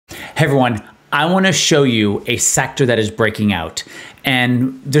Hey everyone, I want to show you a sector that is breaking out.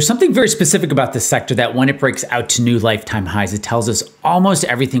 And there's something very specific about this sector that when it breaks out to new lifetime highs, it tells us almost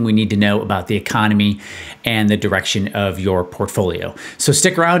everything we need to know about the economy and the direction of your portfolio. So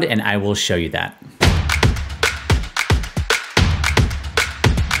stick around and I will show you that.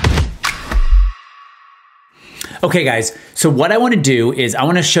 Okay guys, so what I want to do is I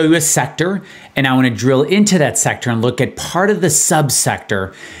want to show you a sector and I want to drill into that sector and look at part of the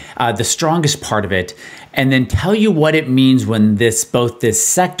subsector, the strongest part of it, and then tell you what it means when both this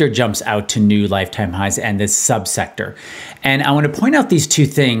sector jumps out to new lifetime highs and this subsector. And I want to point out these two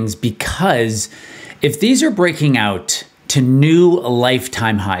things because if these are breaking out to new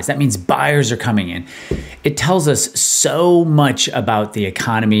lifetime highs, that means buyers are coming in. It tells us so much about the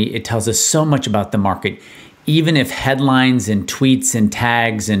economy. It tells us so much about the market. Even if headlines and tweets and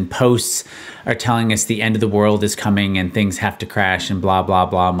tags and posts are telling us the end of the world is coming and things have to crash and blah, blah,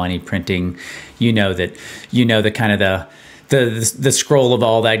 blah, money printing, the kind of the scroll of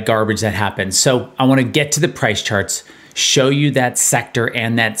all that garbage that happens. So I want to get to the price charts, show you that sector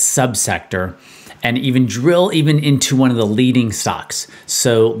and that subsector, and even drill into one of the leading stocks.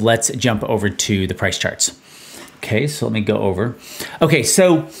 So let's jump over to the price charts. Okay, so let me go over. Okay,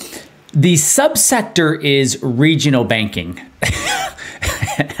 so the subsector is regional banking.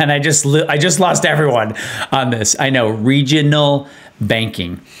 And I just lost everyone on this. I know, regional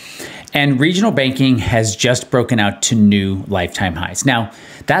banking. And regional banking has just broken out to new lifetime highs. Now,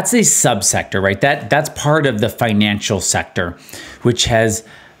 that's a subsector, right? That's part of the financial sector, which has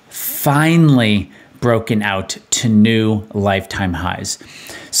finally broken out to new lifetime highs.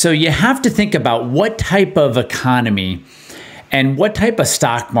 So you have to think about what type of economy and what type of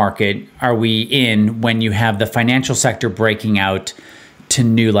stock market are we in when you have the financial sector breaking out to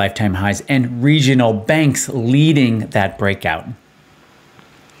new lifetime highs and regional banks leading that breakout?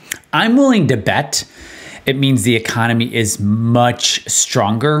 I'm willing to bet it means the economy is much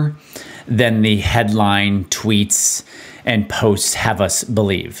stronger than the headline tweets and posts have us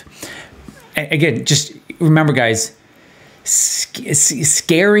believe. Again, just remember guys,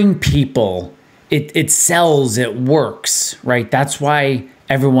 scaring people, it sells, it works, right? That's why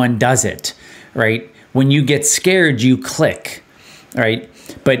everyone does it, right? When you get scared, you click, right?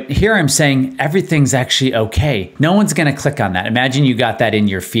 But here I'm saying everything's actually okay. No one's gonna click on that. Imagine you got that in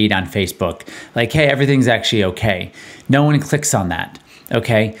your feed on Facebook, like, hey, everything's actually okay. No one clicks on that,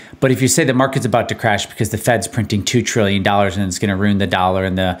 okay? But if you say the market's about to crash because the Fed's printing $2 trillion and it's gonna ruin the dollar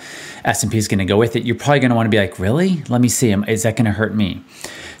and the S&P is gonna go with it, you're probably gonna wanna be like, really? Let me see, is that gonna hurt me?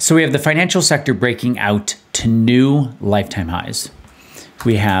 So we have the financial sector breaking out to new lifetime highs.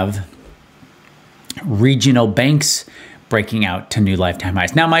 We have regional banks breaking out to new lifetime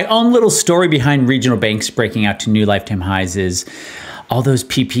highs. Now, my own little story behind regional banks breaking out to new lifetime highs is all those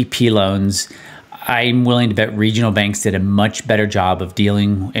PPP loans. I'm willing to bet regional banks did a much better job of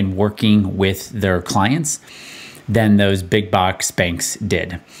dealing and working with their clients than those big box banks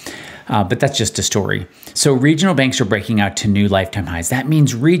did. But that's just a story. So regional banks are breaking out to new lifetime highs. That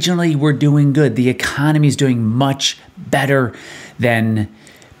means regionally we're doing good. The economy is doing much better than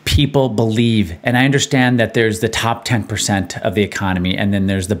people believe. And I understand that there's the top 10% of the economy and then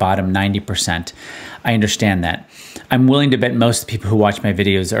there's the bottom 90%. I understand that. I'm willing to bet most of the people who watch my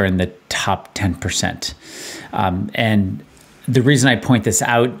videos are in the top 10%. And the reason I point this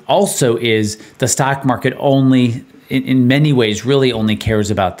out also is the stock market only, in many ways, really only cares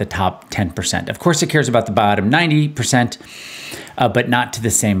about the top 10%. Of course, it cares about the bottom 90%, but not to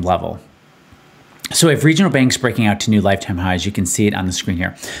the same level. So if regional banks breaking out to new lifetime highs, you can see it on the screen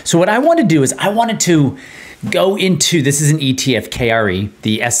here. So what I want to do is I wanted to go into, this is an ETF, KRE,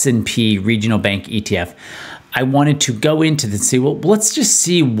 the S&P Regional Bank ETF. I wanted to go into this and see, well, let's just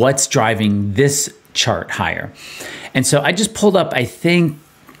see what's driving this chart higher. And so I just pulled up, I think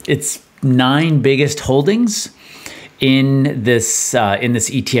it's 9 biggest holdings in this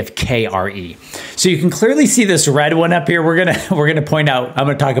ETF KRE. So you can clearly see this red one up here. We're gonna point out, I'm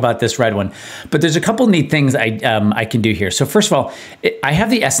gonna talk about this red one, but there's a couple neat things I can do here. So first of all, I have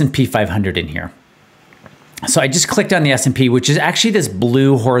the S&P 500 in here. So I just clicked on the S&P, which is actually this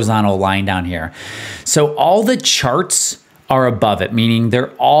blue horizontal line down here. So all the charts are above it, meaning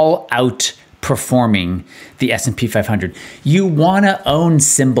they're all outperforming the S&P 500. You wanna own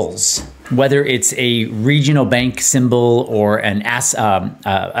symbols, whether it's a regional bank symbol or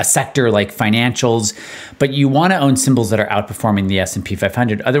a sector like financials, but you want to own symbols that are outperforming the S&P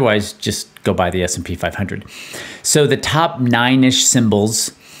 500. Otherwise, just go buy the S&P 500. So the top 9-ish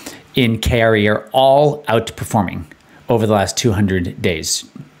symbols in KRE are all outperforming over the last 200 days.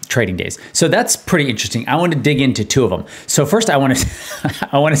 trading days. So that's pretty interesting. I want to dig into two of them. So first I want to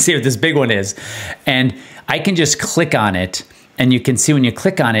I want to see what this big one is. And I can just click on it, and you can see when you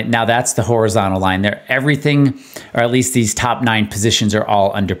click on it, now that's the horizontal line there. Everything, or at least these top 9 positions, are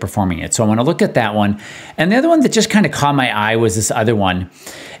all underperforming it. So I want to look at that one. And the other one that just kind of caught my eye was this other one,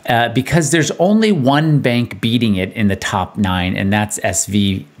 because there's only one bank beating it in the top 9, and that's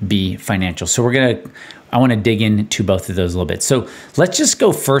SVB Financial. So I want to dig into both of those a little bit. So let's just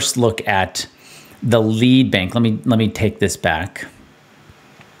go first look at the lead bank. Let me take this back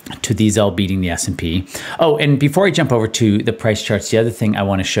to these all beating the S&P. Oh, and before I jump over to the price charts, the other thing I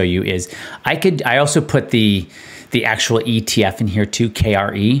want to show you is I also put the actual ETF in here too,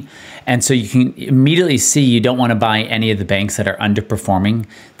 KRE. And so you can immediately see you don't want to buy any of the banks that are underperforming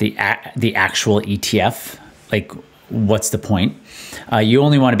the actual ETF. Like, what's the point? You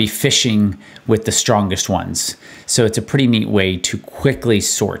only want to be fishing with the strongest ones. So it's a pretty neat way to quickly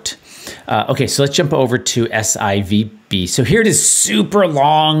sort. Okay, so let's jump over to SIVB. So here it is, super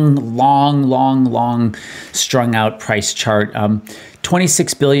long, strung out price chart.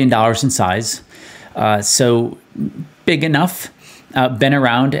 $26 billion in size. So big enough. Been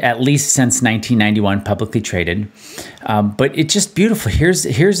around at least since 1991, publicly traded. But it's just beautiful.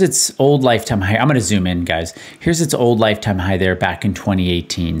 Here's its old lifetime high. I'm going to zoom in, guys. Here's its old lifetime high there back in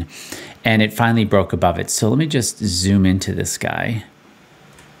 2018. And it finally broke above it. So let me just zoom into this guy.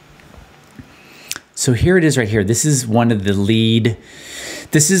 So here it is right here. This is one of the lead.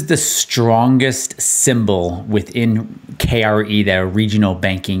 This is the strongest symbol within KRE, their regional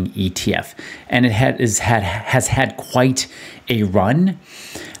banking ETF. And it has had quite a run.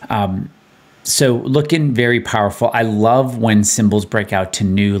 So looking very powerful. I love when symbols break out to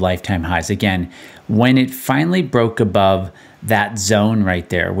new lifetime highs. Again, when it finally broke above that zone right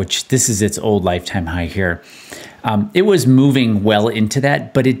there, which this is its old lifetime high here, it was moving well into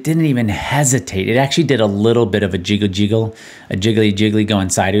that, but it didn't even hesitate. It actually did a little bit of a jiggly going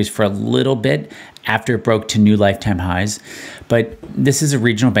sideways for a little bit after it broke to new lifetime highs. But this is a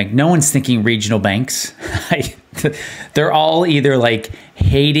regional bank. No one's thinking regional banks. They're all either like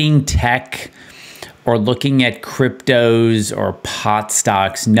hating tech or looking at cryptos or pot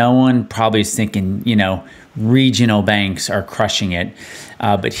stocks. No one probably is thinking, regional banks are crushing it.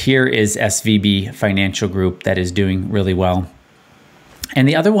 But here is SVB Financial Group that is doing really well. And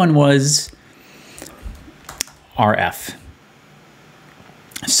the other one was RF.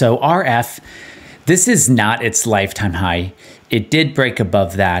 So RF, this is not its lifetime high. It did break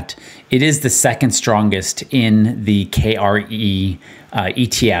above that. It is the second strongest in the KRE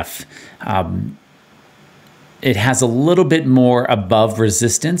ETF. It has a little bit more above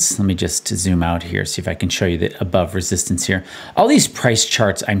resistance. Let me just zoom out here, see if I can show you the above resistance here. All these price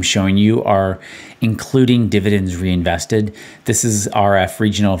charts I'm showing you are including dividends reinvested. This is RF,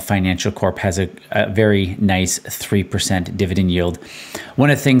 Regional Financial Corp, has a very nice 3% dividend yield. One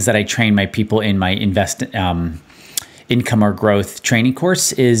of the things that I train my people in my income or growth training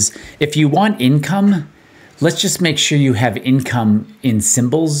course is, if you want income, let's just make sure you have income in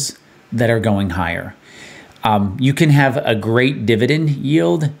symbols that are going higher. You can have a great dividend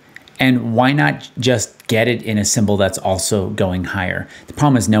yield, and why not just get it in a symbol that's also going higher? The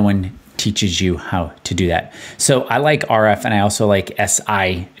problem is no one teaches you how to do that. So I like RF, and I also like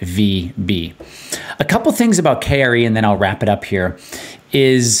SIVB. A couple things about KRE, and then I'll wrap it up here,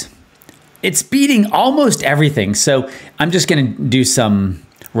 is it's beating almost everything. So I'm just going to do some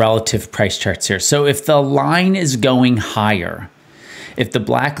relative price charts here. So if the line is going higher, if the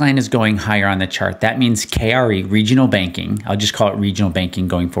black line is going higher on the chart, that means KRE, regional banking, I'll just call it regional banking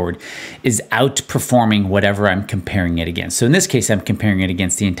going forward, is outperforming whatever I'm comparing it against. So in this case, I'm comparing it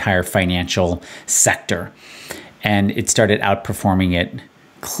against the entire financial sector. And it started outperforming it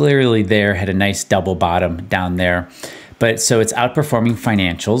clearly there, had a nice double bottom down there. But so it's outperforming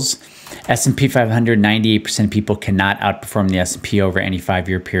financials. S&P 500, 98% of people cannot outperform the S&P over any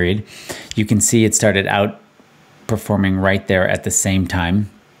 5-year period. You can see it started outperforming right there at the same time.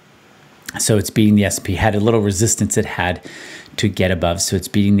 So it's beating the S&P. Had a little resistance it had to get above. So it's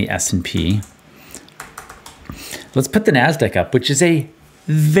beating the S&P. Let's put the NASDAQ up, which is a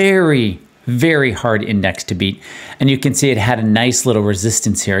very, very hard index to beat. And you can see it had a nice little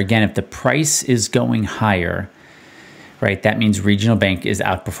resistance here. Again, if the price is going higher, right, that means regional bank is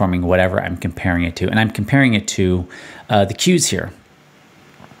outperforming whatever I'm comparing it to. And I'm comparing it to the Qs here.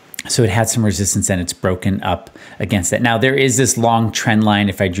 So it had some resistance and it's broken up against that. Now there is this long trend line.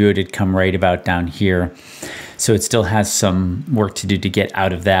 If I drew it, it'd come right about down here. So it still has some work to do to get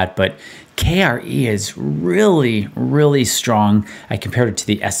out of that. But KRE is really, really strong. I compared it to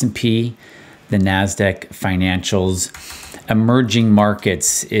the S&P, the NASDAQ financials. Emerging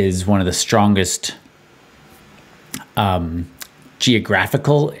markets is one of the strongest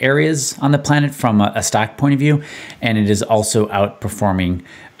geographical areas on the planet from a stock point of view, and it is also outperforming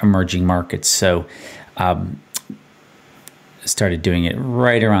emerging markets. So started doing it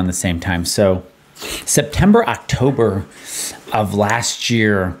right around the same time. So September, October of last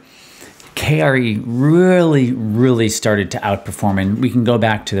year, KRE really started to outperform, and we can go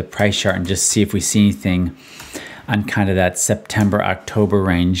back to the price chart and just see if we see anything on kind of that September, October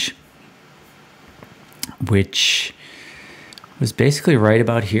range, which was basically right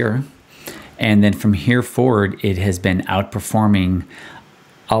about here. And then from here forward, it has been outperforming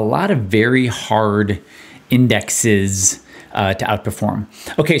a lot of very hard indexes to outperform.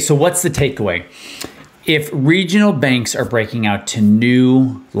 Okay, so what's the takeaway? If regional banks are breaking out to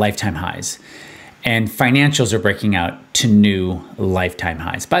new lifetime highs and financials are breaking out to new lifetime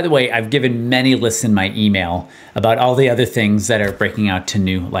highs. By the way, I've given many lists in my email about all the other things that are breaking out to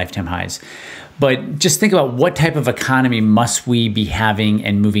new lifetime highs. But just think about what type of economy must we be having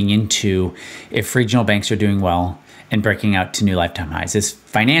and moving into if regional banks are doing well and breaking out to new lifetime highs.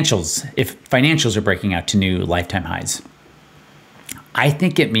 If financials are breaking out to new lifetime highs. I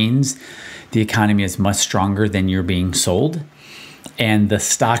think it means the economy is much stronger than you're being sold, and the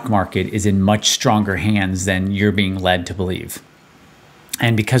stock market is in much stronger hands than you're being led to believe.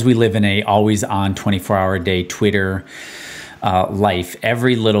 And because we live in a always on 24-hour-a-day Twitter life,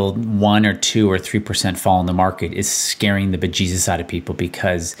 every little 1 or 2 or 3% fall in the market is scaring the bejesus out of people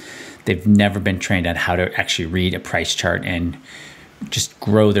because they've never been trained on how to actually read a price chart and just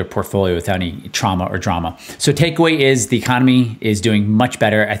grow their portfolio without any trauma or drama. So takeaway is the economy is doing much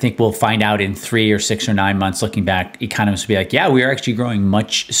better. I think we'll find out in 3 or 6 or 9 months looking back, economists will be like, yeah, we are actually growing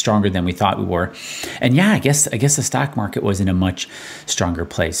much stronger than we thought we were. And yeah, I guess the stock market was in a much stronger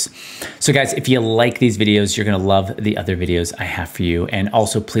place. So guys, if you like these videos, you're gonna love the other videos I have for you. And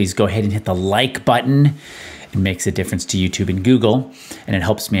also please go ahead and hit the like button. It makes a difference to YouTube and Google, and it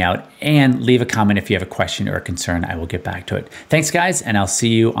helps me out. And leave a comment if you have a question or a concern. I will get back to it. Thanks, guys, and I'll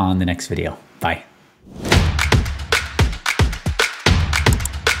see you on the next video. Bye.